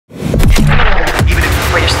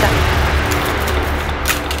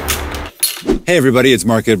Hey everybody, it's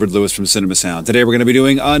Mark Edward Lewis from Cinema Sound. Today we're going to be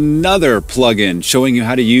doing another plugin showing you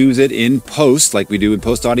how to use it in post, like we do in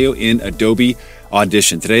post audio in Adobe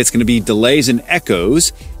Audition. Today it's going to be delays and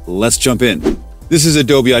echoes. Let's jump in. This is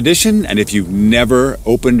Adobe Audition, and if you've never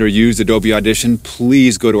opened or used Adobe Audition,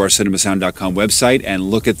 please go to our cinemasound.com website and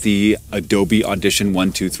look at the Adobe Audition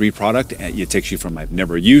 123 product. It takes you from I've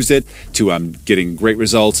never used it to I'm getting great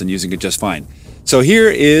results and using it just fine. So here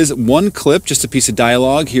is one clip, just a piece of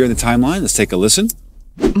dialogue here in the timeline. Let's take a listen.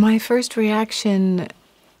 My first reaction,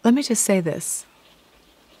 let me just say this.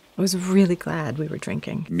 I was really glad we were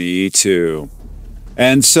drinking. Me too.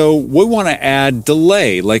 And so we want to add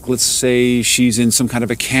delay, like let's say she's in some kind of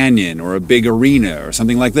a canyon or a big arena or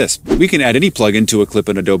something like this. We can add any plugin to a clip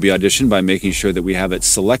in Adobe Audition by making sure that we have it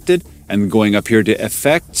selected and going up here to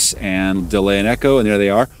Effects and Delay and Echo, and there they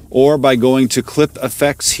are. Or by going to Clip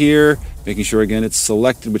Effects here, making sure again it's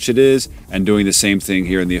selected, which it is, and doing the same thing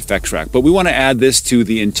here in the effects rack. But we want to add this to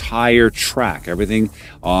the entire track. Everything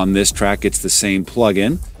on this track gets the same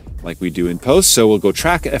plugin like we do in post. So we'll go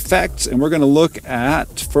Track Effects, and we're going to look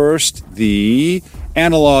at first the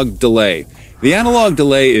analog delay. The analog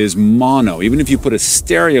delay is mono. Even if you put a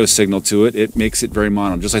stereo signal to it, it makes it very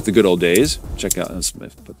mono, just like the good old days. Check out, let's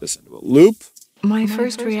put this into a loop. My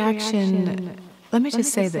first reaction, let me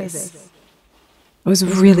just say this. I was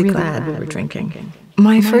really glad we were drinking.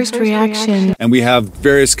 My first reaction. And we have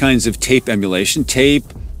various kinds of tape emulation, tape,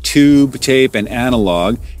 tube, tape, and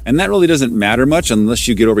analog. And that really doesn't matter much unless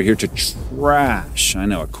you get over here to trash. I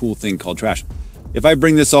know, a cool thing called trash. If I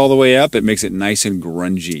bring this all the way up, it makes it nice and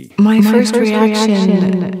grungy. My first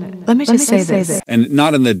reaction, let me just say this. And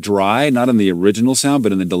not in the dry, not in the original sound,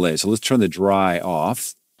 but in the delay. So let's turn the dry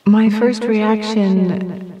off. My first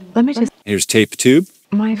reaction, let me just. Here's tape, tube.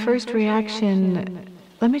 My first reaction,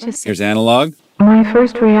 let me just. Here's analog. My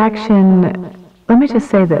first reaction, let me just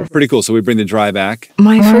say this. Pretty cool. So we bring the dry back.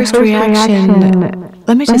 My first reaction,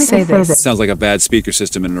 let me just say this. Sounds like a bad speaker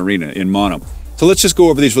system in an arena in mono. So let's just go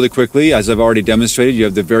over these really quickly. As I've already demonstrated, you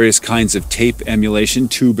have the various kinds of tape emulation,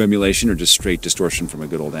 tube emulation, or just straight distortion from a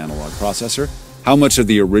good old analog processor. How much of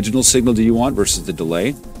the original signal do you want versus the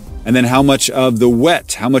delay? And then how much of the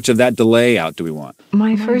wet, how much of that delay out do we want?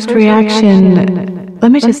 My first reaction,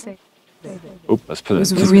 let me just say. Oop, let's put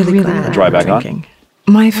it really glad dry back on.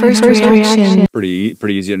 My first reaction. Pretty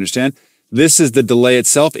easy to understand. This is the delay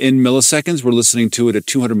itself in milliseconds. We're listening to it at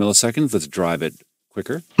 200 milliseconds. Let's drive it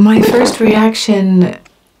quicker. My first reaction,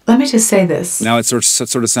 let me just say this. Now it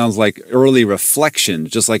sort of sounds like early reflection,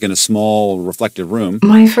 just like in a small reflective room.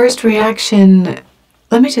 My first reaction,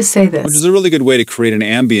 let me just say this. Which is a really good way to create an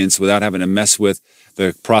ambience without having to mess with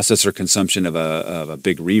the processor consumption of a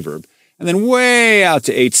big reverb. And then way out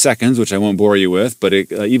to 8 seconds, which I won't bore you with, but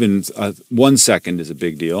even 1 second is a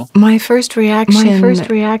big deal. My first reaction,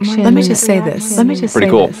 let me just say this. Let me just Pretty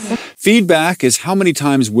say cool. this. Feedback is how many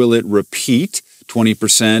times will it repeat?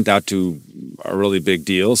 20% out to a really big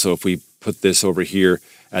deal. So if we put this over here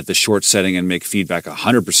at the short setting and make feedback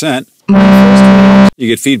 100%, you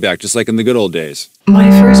get feedback just like in the good old days.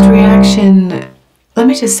 My first reaction, let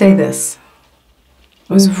me just say this.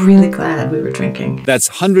 I was really glad we were drinking. That's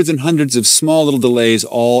hundreds and hundreds of small little delays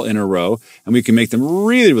all in a row, and we can make them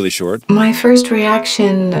really, really short. My first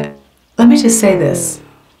reaction, let me just say this.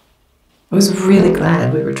 I was really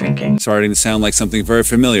glad we were drinking. Starting to sound like something very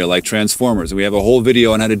familiar, like Transformers. And we have a whole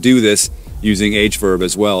video on how to do this using H-Verb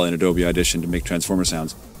as well in Adobe Audition to make Transformer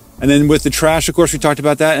sounds. And then with the trash, of course, we talked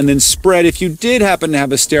about that. And then spread, if you did happen to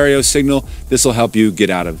have a stereo signal, this will help you get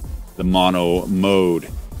out of the mono mode.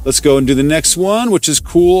 Let's go and do the next one, which is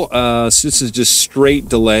cool. So this is just straight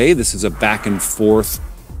delay. This is a back and forth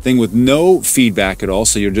thing with no feedback at all.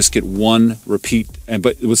 So you'll just get one repeat.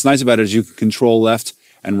 But what's nice about it is you can control left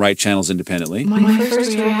and right channels independently. My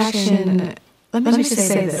first reaction, let me just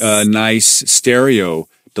say this. Nice stereo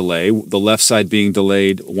delay. The left side being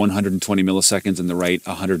delayed 120 milliseconds and the right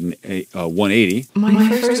 180.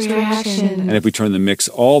 My first reaction. And if we turn the mix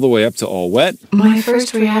all the way up to all wet, my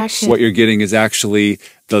first reaction. What you're getting is actually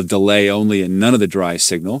the delay only and none of the dry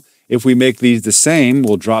signal. If we make these the same,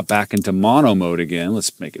 we'll drop back into mono mode again.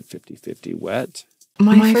 Let's make it 50-50 wet.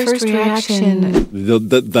 My first reaction.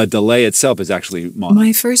 The delay itself is actually mono.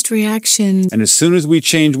 My first reaction. And as soon as we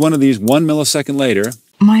change one of these 1 millisecond later,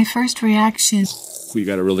 my first reaction. We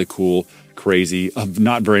got a really cool, crazy,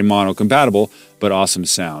 not very mono compatible, but awesome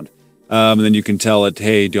sound. And then you can tell it,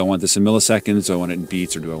 hey, do I want this in milliseconds? Do I want it in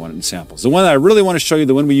beats or do I want it in samples? The one that I really want to show you,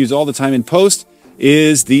 the one we use all the time in post,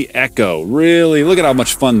 is the echo. Really, look at how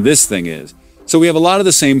much fun this thing is. So we have a lot of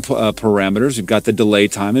the same parameters. We've got the delay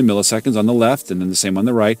time in milliseconds on the left and then the same on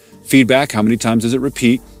the right. Feedback, how many times does it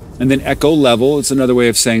repeat? And then echo level, it's another way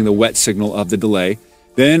of saying the wet signal of the delay.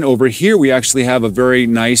 Then over here, we actually have a very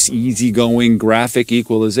nice, easygoing graphic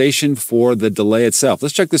equalization for the delay itself.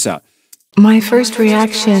 Let's check this out. My first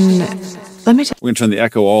reaction, we're going to turn the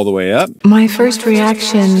echo all the way up. My first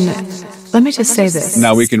reaction, let me just say this.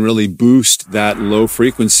 Now we can really boost that low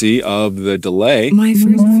frequency of the delay. My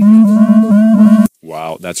first.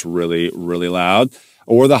 Wow, that's really, really loud.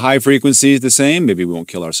 Or the high frequency is the same. Maybe we won't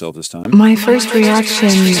kill ourselves this time. My first reaction,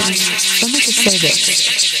 let me just say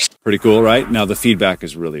this. Pretty cool, right? Now the feedback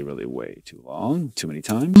is really, really way too long, too many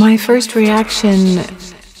times. My first reaction,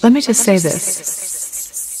 let me just say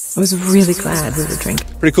this. I was really glad we were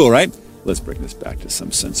drinking. Pretty cool, right? Let's bring this back to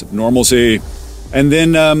some sense of normalcy. And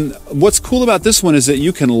then what's cool about this one is that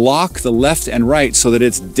you can lock the left and right so that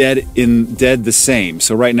it's dead the same.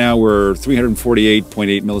 So right now we're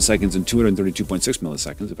 348.8 milliseconds and 232.6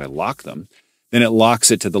 milliseconds. If I lock them, then it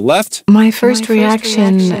locks it to the left. My first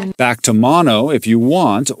reaction. Back to mono if you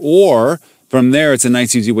want, or from there it's a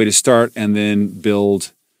nice easy way to start and then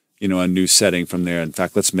build, you know, a new setting from there. In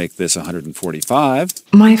fact, let's make this 145.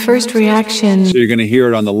 My first reaction. So you're going to hear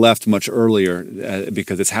it on the left much earlier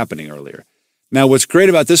because it's happening earlier. Now, what's great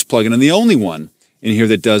about this plugin, and the only one in here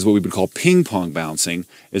that does what we would call ping pong bouncing,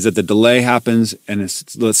 is that the delay happens, and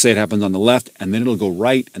let's say it happens on the left, and then it'll go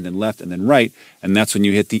right, and then left, and then right, and that's when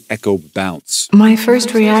you hit the echo bounce. My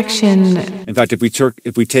first reaction. In fact, if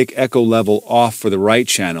we take echo level off for the right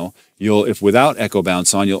channel, if without echo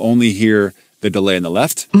bounce on, you'll only hear the delay in the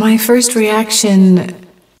left. My first reaction.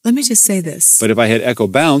 Let me just say this. But if I hit echo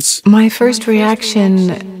bounce. My first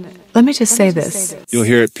reaction. Let me just say this. You'll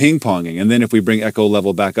hear it ping-ponging. And then if we bring echo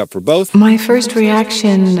level back up for both. My first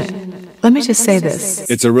reaction, let me just say this.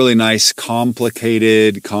 It's a really nice,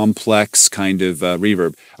 complicated, complex kind of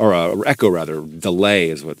reverb, or echo rather,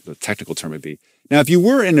 delay is what the technical term would be. Now, if you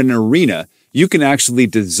were in an arena, you can actually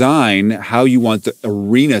design how you want the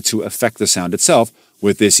arena to affect the sound itself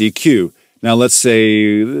with this EQ. Now, let's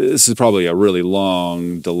say this is probably a really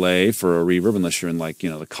long delay for a reverb, unless you're in like, you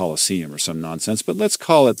know, the Coliseum or some nonsense, but let's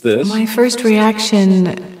call it this. My first reaction,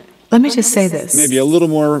 let me just say this. Maybe a little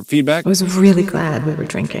more feedback. I was really glad we were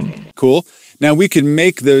drinking. Cool. Now we can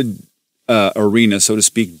make the arena, so to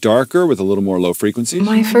speak, darker with a little more low frequency.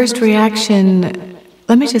 My first reaction,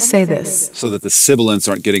 let me just say this. So that the sibilants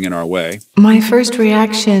aren't getting in our way. My first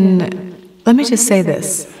reaction, let me just say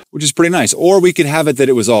this. Which is pretty nice. Or we could have it that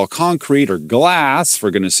it was all concrete or glass,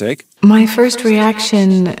 for goodness sake. My first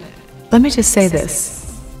reaction, let me just say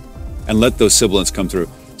this. And let those sibilants come through.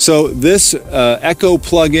 So this echo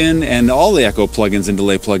plugin and all the echo plugins and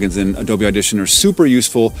delay plugins in Adobe Audition are super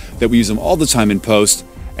useful, that we use them all the time in post.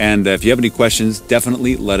 And if you have any questions,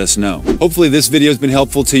 definitely let us know. Hopefully this video has been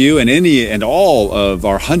helpful to you and any and all of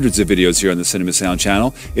our hundreds of videos here on the Cinema Sound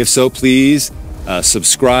channel. If so, please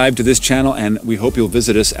subscribe to this channel, and we hope you'll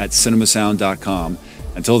visit us at cinemasound.com.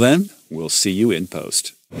 Until then, we'll see you in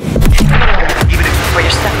post.